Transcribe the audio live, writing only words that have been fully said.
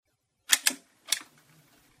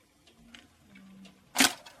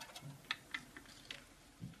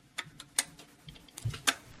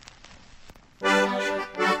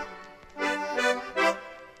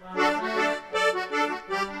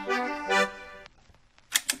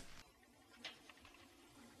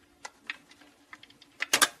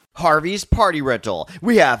Harvey's Party Rental.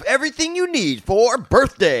 We have everything you need for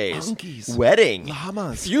birthdays, monkeys, wedding,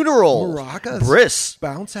 llamas, funeral, maracas, bris,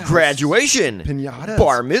 bounce house, graduation, piñatas,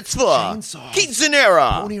 bar mitzvah, chainsaws,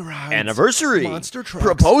 quinceanera, pony rides, anniversary, monster trucks,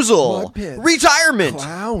 proposal, mud pits, retirement,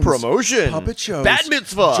 clowns, promotion, puppet shows, bat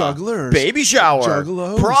mitzvah, jugglers, baby shower,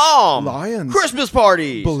 juggalos, prom, lions, Christmas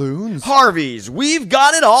parties, balloons, Harvey's. We've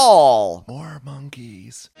got it all. more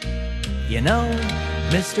monkeys. You know,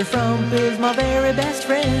 Mr. Frump is my very best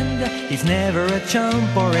friend. He's never a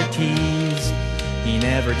chump or a tease. He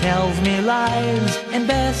never tells me lies, and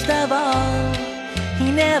best of all,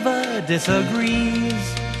 he never disagrees.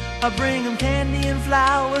 I bring him candy and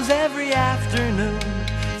flowers every afternoon,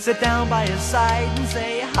 sit down by his side and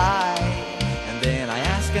say hi. And then I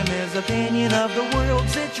ask him his opinion of the world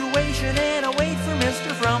situation, and I wait for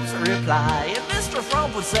Mr. Frump's reply. And Mr.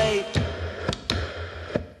 Frump would say,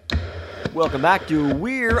 Welcome back to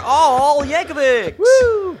We're All Yankovics.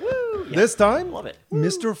 Woo! Woo! Yeah, This time, love it.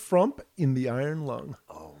 Mr. Frump in the Iron Lung.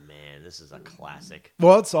 Oh man, this is a classic.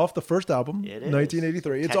 Well, it's off the first album, It is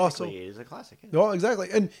 1983. It's also Technically, it is a classic. Yeah. well, exactly,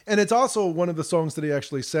 and it's also one of the songs that he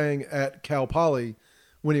actually sang at Cal Poly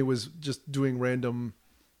when he was just doing random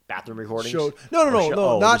Bathroom recordings. shows. Or No,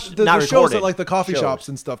 oh, not the shows recorded. at like the coffee Shows. shops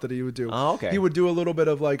and stuff that he would do. Oh, okay. He would do a little bit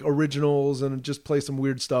of like originals and just play some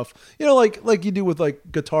weird stuff. You know, like you do with like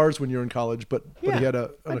guitars when you're in college, but Yeah, he had I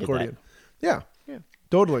an did accordion. that. Yeah,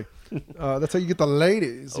 totally. That's how you get the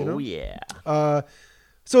ladies. You know? Oh yeah.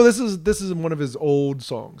 So this is one of his old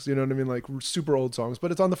songs, you know what I mean, like super old songs,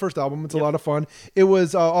 but it's on the first album. It's a lot of fun. It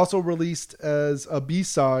was also released as a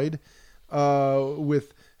B-side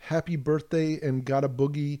with "Happy Birthday" and "Got a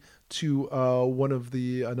Boogie" to one of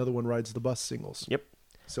the "Another One Rides the Bus" singles. Yep.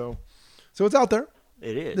 So it's out there.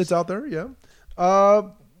 It is. It's out there. Yeah.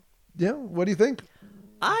 Yeah. What do you think?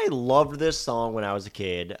 I loved this song when I was a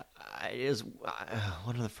kid. It is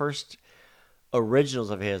one of the first originals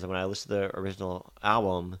of his when I listened to the original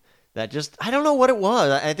album. That just, I don't know what it was.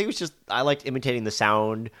 I think it was just, I liked imitating the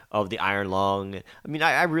sound of the iron lung. I mean,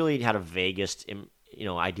 I really had a vaguest,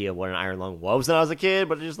 idea of what an iron lung was when I was a kid,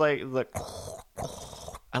 but it's just like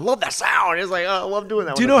I love that sound. It's like, I love doing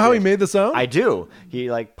that. Do you know how he made the sound? I do. He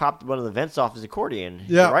like popped one of the vents off his accordion.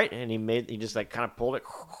 Yeah. Right? And he just like kind of pulled it.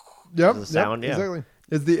 Yep. The sound, yeah. Exactly.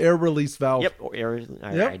 It's the air release valve. Yep.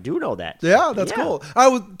 I do know that. Yeah, that's cool.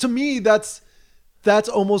 To me, that's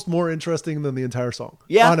almost more interesting than the entire song.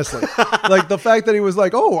 Yeah. Honestly. Like the fact that he was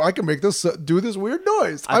like, oh, I can make this, do this weird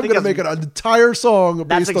noise. I'm think going to make an entire song based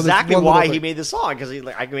That's on this exactly one why little he thing. made the song, because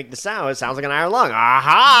I can make the sound. It sounds like an iron lung.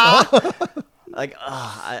 Aha! Like,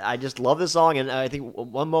 I just love this song, and I think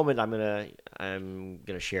one moment I'm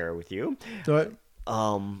gonna share with you. All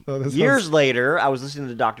right. Years later, I was listening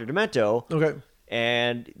to Dr. Demento. Okay.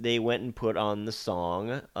 And they went and put on the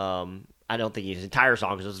song. I don't think his entire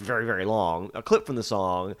song because it was very, very long. A clip from the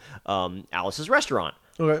song, Alice's Restaurant.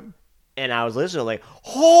 Okay. And I was listening, like,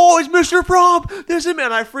 oh, it's Mr. Frump. This is him.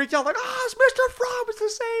 And I freaked out, like, it's Mr. Frump. It's the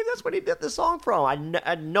same. That's what he did the song from. I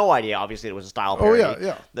had no idea, obviously, it was a style parody. Oh,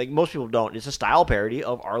 yeah. Like, most people don't. It's a style parody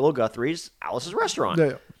of Arlo Guthrie's Alice's Restaurant.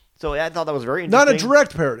 Yeah. So I thought that was very interesting. Not a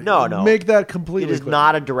direct parody. No. Make that completely It is clear.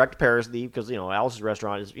 not a direct parody because, Alice's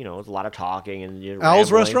Restaurant is, it's a lot of talking. And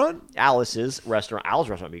Al's rambling. Restaurant? Alice's Restaurant. Al's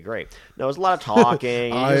Restaurant would be great. No, it's a lot of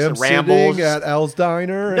talking. I am rambles. sitting at Al's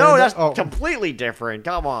Diner. No, and, that's completely different.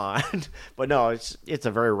 Come on. But no, it's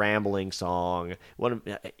a very rambling song.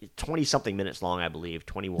 20-something minutes long, I believe.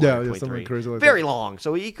 21, Yeah, 23. something crazy like very that. long.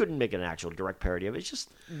 So he couldn't make an actual direct parody of it. It's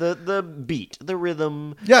just the beat, the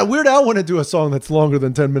rhythm. Yeah, Weird Al wouldn't do a song that's longer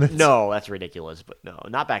than 10 minutes. No, that's ridiculous. But no,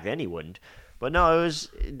 not back then he wouldn't. But no, it was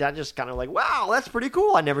that just kind of like, wow, that's pretty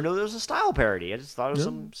cool. I never knew there was a style parody. I just thought it was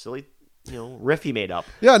some silly, riff he made up.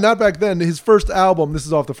 Yeah, not back then. His first album, this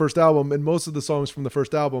is off the first album, and most of the songs from the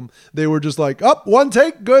first album, they were just like, one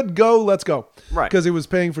take, good, go, let's go. Right. Because he was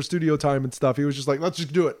paying for studio time and stuff. He was just like, let's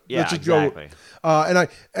just do it. Yeah, let's just exactly. go.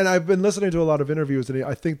 And I've been listening to a lot of interviews, and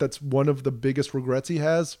I think that's one of the biggest regrets he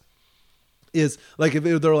has. Is like if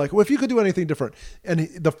they're like, well, if you could do anything different, and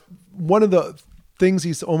one of the things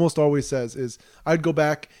he almost always says is, I'd go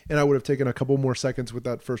back and I would have taken a couple more seconds with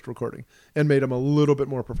that first recording and made him a little bit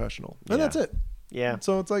more professional, and that's it. Yeah.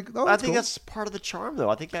 So it's like, I think that's part of the charm, though.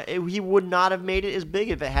 I think that he would not have made it as big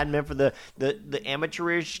if it hadn't been for the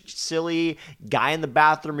amateurish, silly guy in the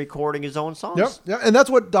bathroom recording his own songs. Yep. Yeah, and that's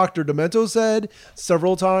what Dr. Demento said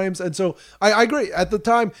several times, and so I agree at the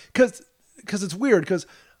time because it's weird because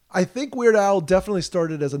I think Weird Al definitely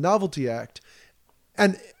started as a novelty act,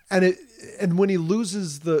 and and when he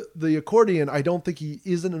loses the accordion, I don't think he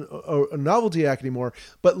isn't a novelty act anymore.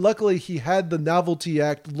 But luckily, he had the novelty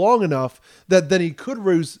act long enough that then he could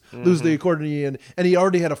lose the accordion, and he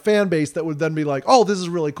already had a fan base that would then be like, "Oh, this is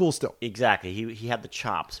really cool." Still, Exactly. He had the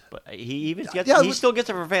chops, but he even gets Yeah, he still gets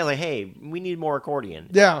it for fans. Like, hey, we need more accordion.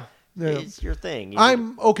 yeah. It's your thing.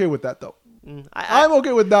 I'm okay with that though. I, I'm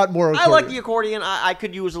okay with not more I accordion. like the accordion. I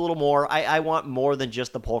could use a little more. I want more than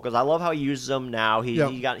just the polkas. I love how he uses them now. He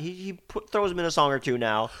throws them in a song or two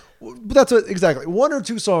now. But that's exactly one or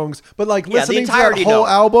two songs. But like Yeah, the listening to entirety, that whole no.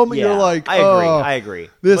 album, Yeah, you're like, I agree. "Oh, I agree.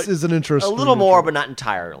 This But is an interesting. A little more, but not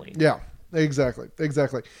entirely. yeah, exactly.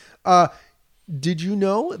 Did you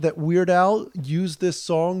know that Weird Al used this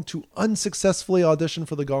song to unsuccessfully audition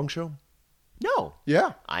for the Gong Show? No.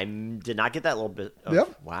 Yeah. I did not get that little bit.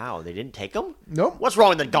 Yep. Wow, they didn't take him? Nope. What's wrong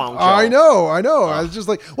with the Gong Show? I know. I was just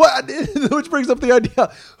like, what? Which brings up the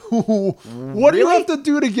idea. What do you Really? have to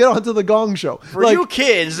do to get onto the Gong Show? For you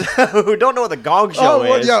kids who don't know what the Gong Show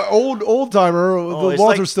well, is, yeah, old timer. Oh, The it's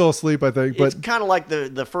Walter's like- still asleep, I think. it's But kind of like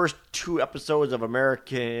the first 2 episodes of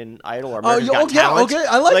American Idol or America's yeah, Got Talent. okay,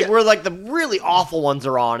 I like it. Where like the really awful ones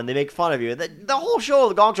are on and they make fun of you. The whole show,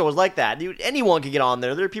 the Gong Show, was like that. Anyone could get on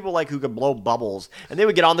there. There are people like who could blow bubbles, and they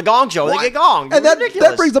would get on the Gong Show. Why? They get gonged. And It's that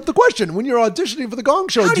ridiculous. brings up the question: when you're auditioning for the Gong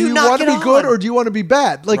Show, How do do you you not want to get be good on? or do you want to be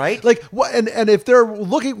bad? Right? Like what? And if they're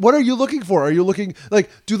looking, what are you looking for? Are you looking like?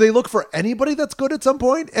 Do they look for anybody that's good at some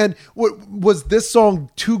point? And was this song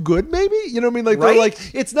too good? Maybe you know what I mean? Like they're Right?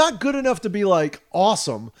 like, it's not good enough to be like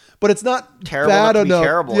awesome, but it's not terrible bad enough to enough. be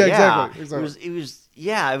terrible. Yeah, Yeah,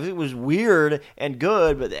 exactly. It was weird and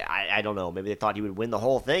good, but I don't know. Maybe they thought he would win the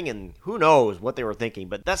whole thing, and who knows what they were thinking.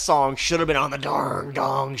 But that song should have been on the darn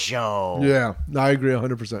Gong Show. Yeah, I agree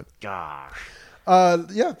 100%. Gosh.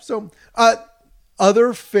 Yeah. So,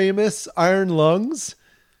 other famous Iron Lungs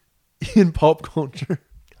in pop culture.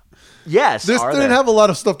 Yes. This are didn't there? have a lot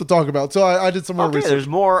of stuff to talk about, so I did some more Okay, research. there's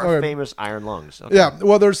more Okay. famous iron lungs. Okay. Yeah,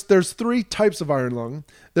 well, there's 3 types of iron lung.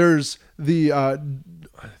 There's the I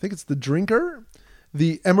think it's the drinker,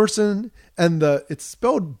 the Emerson, and it's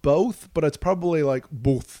spelled both, but it's probably like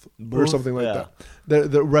both or Both? something like Yeah.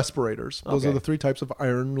 that. The respirators. Those are Okay. the 3 types of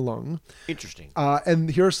iron lung. Interesting. And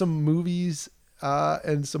here are some movies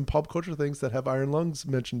and some pop culture things that have iron lungs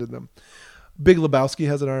mentioned in them. Big Lebowski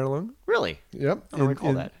has an iron lung. Really? Yep. I don't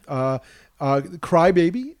recall that. Cry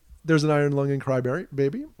Baby. There's an iron lung in Cry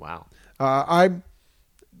Baby. Wow. I'm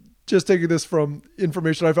just taking this from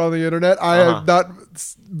information I found on the internet. I Uh-huh. have not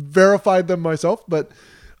verified them myself, but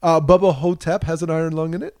Bubba Hotep has an iron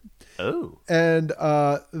lung in it. Oh. And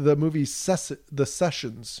the movie The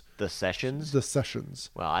Sessions. The Sessions? The Sessions.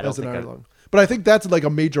 Well, I don't has an think iron I- lung. But I think that's like a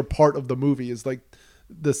major part of the movie is like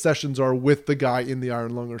the sessions are with the guy in the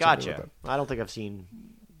iron lung or something Gotcha. like I don't think I've seen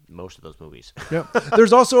most of those movies. that. Yeah.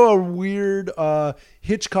 There's also a weird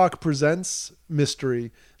Hitchcock Presents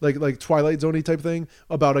mystery, like Twilight Zone-y type thing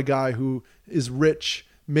about a guy who is rich,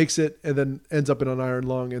 makes it, and then ends up in an iron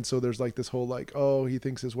lung. And so there's like this whole like, oh, he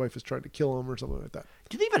thinks his wife is trying to kill him or something like that.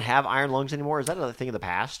 Do they even have iron lungs anymore? Is that a thing of the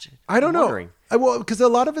past? I don't I'm know. wondering. Well, because a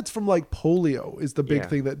lot of it's from like polio is the big Yeah.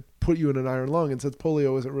 thing that put you in an iron lung, and since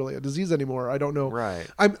polio isn't really a disease anymore, I don't know. Right.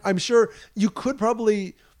 I'm sure you could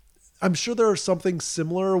probably. I'm sure there are something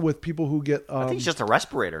similar with people who get. I think it's just a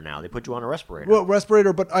respirator now. They put you on a respirator. Well,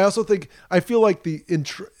 respirator, but I also think I feel like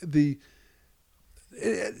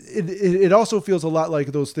it also feels a lot like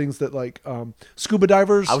those things that like scuba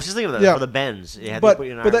divers. I was just thinking of that Yeah. for the bends. They had to but put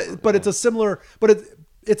you in an but iron- but it's a similar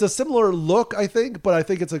it's a similar look, I think, but I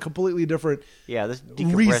think it's a completely different. yeah, this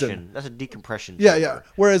decompression. reason. That's a decompression. Yeah, chamber.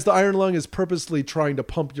 yeah. Whereas the iron lung is purposely trying to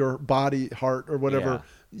pump your body, heart, or whatever.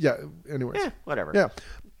 Yeah. Anyways. Yeah, whatever. Yeah.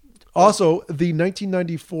 Also, the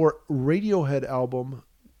 1994 Radiohead album,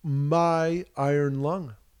 My Iron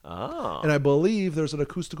Lung. Oh, And I believe there's an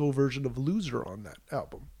acoustical version of Loser on that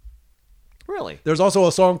album. really? There's also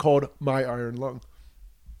a song called My Iron Lung.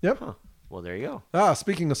 Yep. Huh. Well, there you go.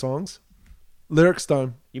 Speaking of songs, lyrics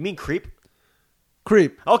time. You mean Creep?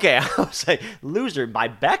 Creep. Okay, I was like, Loser by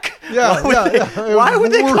Beck? Yeah, Why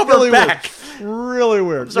would they cover really Beck? Weird. Really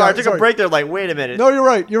weird. Sorry, Yeah, I took a break there like, wait a minute. No, you're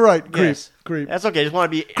right. You're right. Creep. Yes. Creep. That's okay. I just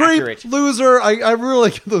want to be Creep. accurate. Loser. I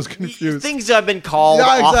really get those confused. Things have been called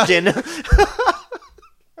Yeah, exactly. often.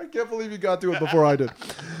 I can't believe you got to it before I did.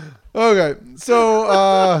 Okay,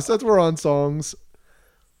 so since we're on songs,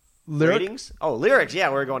 Ratings? Oh, lyrics.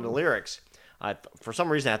 Yeah, we're going to lyrics. For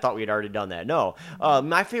some reason, I thought we had already done that. No.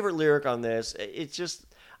 My favorite lyric on this, it's just,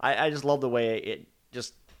 I just love the way it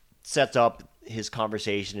just sets up his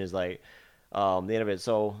conversation is like, the end of it.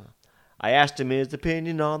 So I asked him his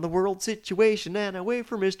opinion on the world situation, and I wait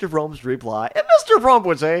for Mr. Rump's reply. And Mr. Rump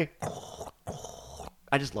would say,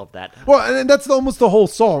 I just love that. Well, and that's almost the whole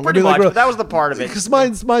song. Pretty much, but that was the part of it. Because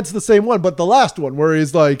mine's the same one, but the last one where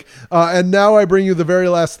he's like, and now I bring you the very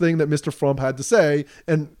last thing that Mr. Frump had to say,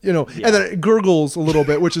 and and then it gurgles a little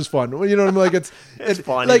bit, which is fun. You know what I mean? Like it's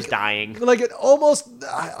fun. Like, he's dying. Like it almost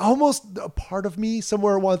a part of me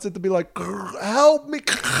somewhere wants it to be like, help me,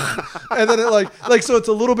 and then it like so it's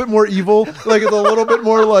a little bit more evil. Like it's a little bit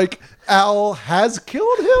more like Al has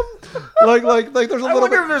killed him. Like there's a I little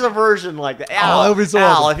wonder bit. if there's a version like that. Al, that would be so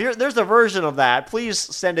Al, awesome. if there's a version of that, please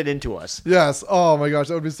send it in to us. Yes. Oh my gosh,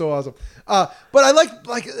 that would be so awesome. But I like,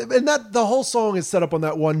 and that the whole song is set up on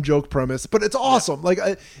that one joke premise. But it's awesome. Like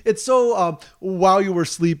it's so while you were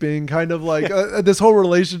sleeping, kind of like this whole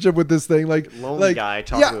relationship with this thing, like Lonely guy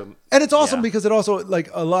talking to him. and it's awesome Yeah. because it also like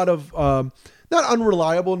a lot of not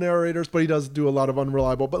unreliable narrators, but he does do a lot of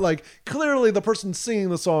unreliable. But like clearly, the person singing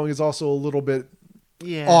the song is also a little bit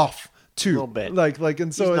off too. A little bit. Like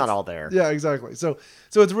and so He's it's not all there. Yeah, exactly. So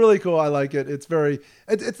it's really cool. I like it. It's very.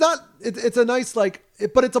 It's not. It's a nice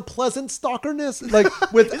but it's a pleasant stalkerness. Like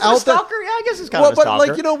without Is it a that. stalker? Yeah, I guess it's kind of a But stalker.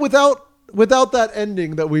 like without that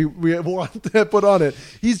ending that we want to put on it,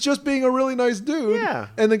 he's just being a really nice dude. Yeah.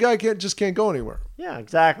 And the guy can't go anywhere. Yeah,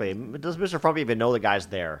 exactly. Does Mr. Frump even know the guy's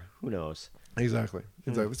there? Who knows? Exactly.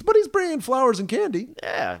 But he's bringing flowers and candy.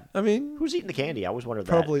 Yeah. I mean, Who's eating the candy? I always wondered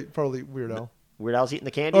that. probably Weird Al. Weird Al's eating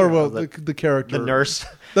the candy? Or well, the character, the nurse.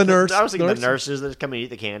 The nurse. I was thinking The the nurse. nurses that come and eat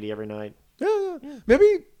the candy every night. Yeah. Maybe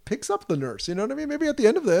he picks up the nurse. You know what I mean? Maybe at the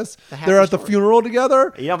end of this, happy they're at the story. funeral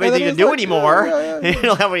together. You don't have and then anything to he's do like, anymore. Yeah. You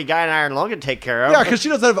don't have any guy in Iron Lung to take care of. Yeah, because she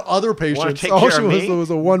doesn't have other patients. take All care she of was me? was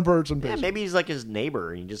a one-person Yeah, patient. maybe he's like his neighbor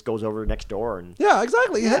and he just goes over next door and Yeah,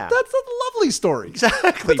 exactly. Yeah. That's a lovely story.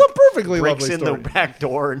 exactly That's a perfectly breaks lovely in story. the back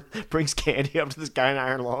door and brings candy up to this guy in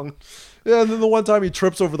Iron Lung. Yeah, and then the one time he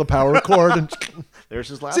trips over the power cord and There's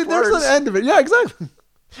his last see, there's words. the end of it. Yeah, exactly.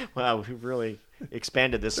 Wow, we've really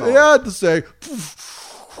expanded this song. They had to say.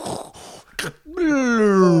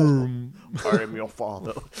 I am your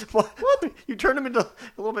father. What? You turned him into a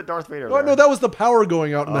little bit Darth Vader. Oh there. no, that was the power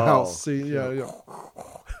going out in the Oh. house. See, yeah.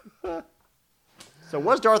 So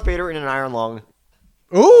was Darth Vader in an Iron Lung?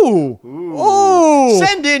 Ooh. Oh.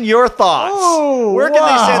 Send in your thoughts. Oh, Where can they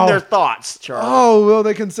wow. send their thoughts, Charlie? Oh, well,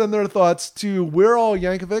 they can send their thoughts to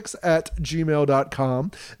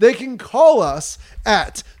we'reallyankovics@gmail.com. They can call us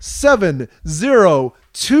at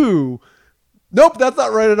 702. Nope, that's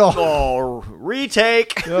not right at all. Oh,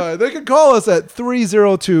 retake. They can call us at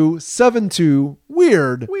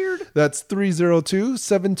 302-72-WEIRD. Weird. That's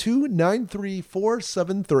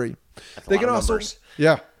 302-7293473. That's a They lot can of also numbers.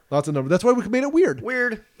 Yeah, lots of numbers. That's why we made it weird.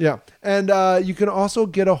 Weird. Yeah. And you can also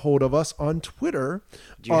get a hold of us on Twitter.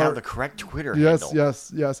 Do you have the correct Twitter Yes, handle?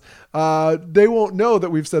 yes. They won't know that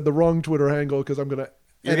we've said the wrong Twitter handle because I'm going to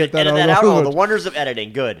You're edit gonna that edit that out. out. Oh, the wonders of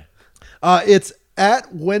editing. Good. It's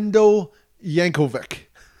at Wendell Yankovic.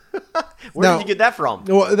 Where did you get that from?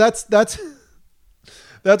 Well, that's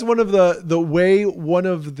one of the way one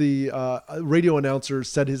of the radio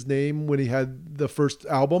announcers said his name when he had the first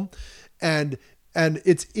album, and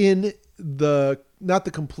it's in the not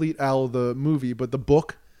the complete Al the movie, but the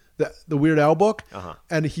book, the Weird Al book,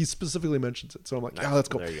 and he specifically mentions it. So I'm like, Nice. oh, that's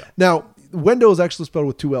cool. There you go. Now, Wendell is actually spelled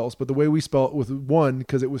with two L's, but the way we spell it with one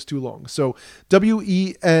because it was too long. So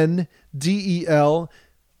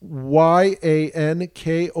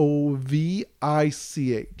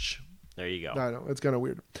WENDELYANKOVICH. There you go. I know it's kind of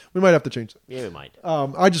weird. We might have to change it. Yeah, we might.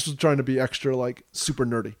 I just was trying to be extra like super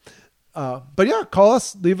nerdy. But yeah, call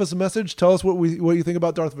us, leave us a message, tell us what you think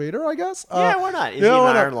about Darth Vader. I guess. Yeah, why not? Is he yeah, in why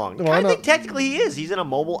an not? Iron Lung? Why I not? think technically he is. He's in a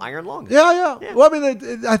mobile Iron Lung. Yeah. Yeah. Well, I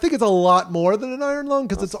mean, I think it's a lot more than an iron lung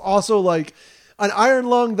because it's also like an iron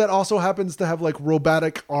lung that also happens to have like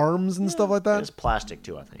robotic arms and stuff like that. It's plastic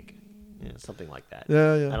too, I think. Yeah, something like that.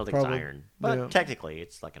 Yeah, I don't think probably. it's iron, but Yeah. technically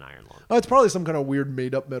it's like an Iron Lung. Oh, it's probably some kind of weird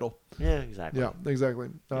made up metal. Yeah, exactly. Yeah, exactly.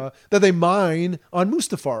 That they mine on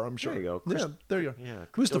Mustafar, I'm sure. There you go. Yeah, there you go. Yeah,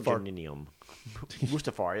 Mustafar. Crystogenium.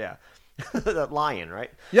 Mustafar, yeah. That lion,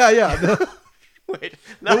 right? Yeah. Wait,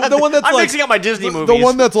 The one that's I'm like mixing up my Disney the movies.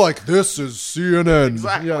 one that's like, this is CNN.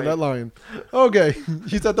 Exactly. Yeah, that lion. Okay,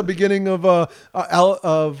 he's at the beginning of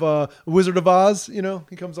Wizard of Oz. You know,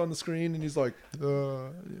 he comes on the screen and he's like, yeah.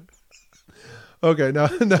 Okay, now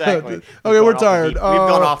Exactly. okay, We've we're gone off the tired. deep- we've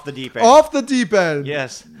gone off the deep end. Off the deep end.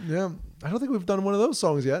 Yes, Yeah, I don't think we've done one of those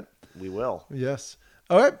songs yet. we will. Yes.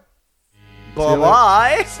 All right.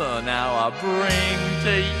 Bye-bye. So now I bring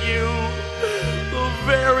to you the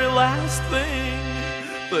very last thing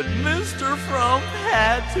that Mr. Frump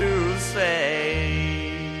had to say.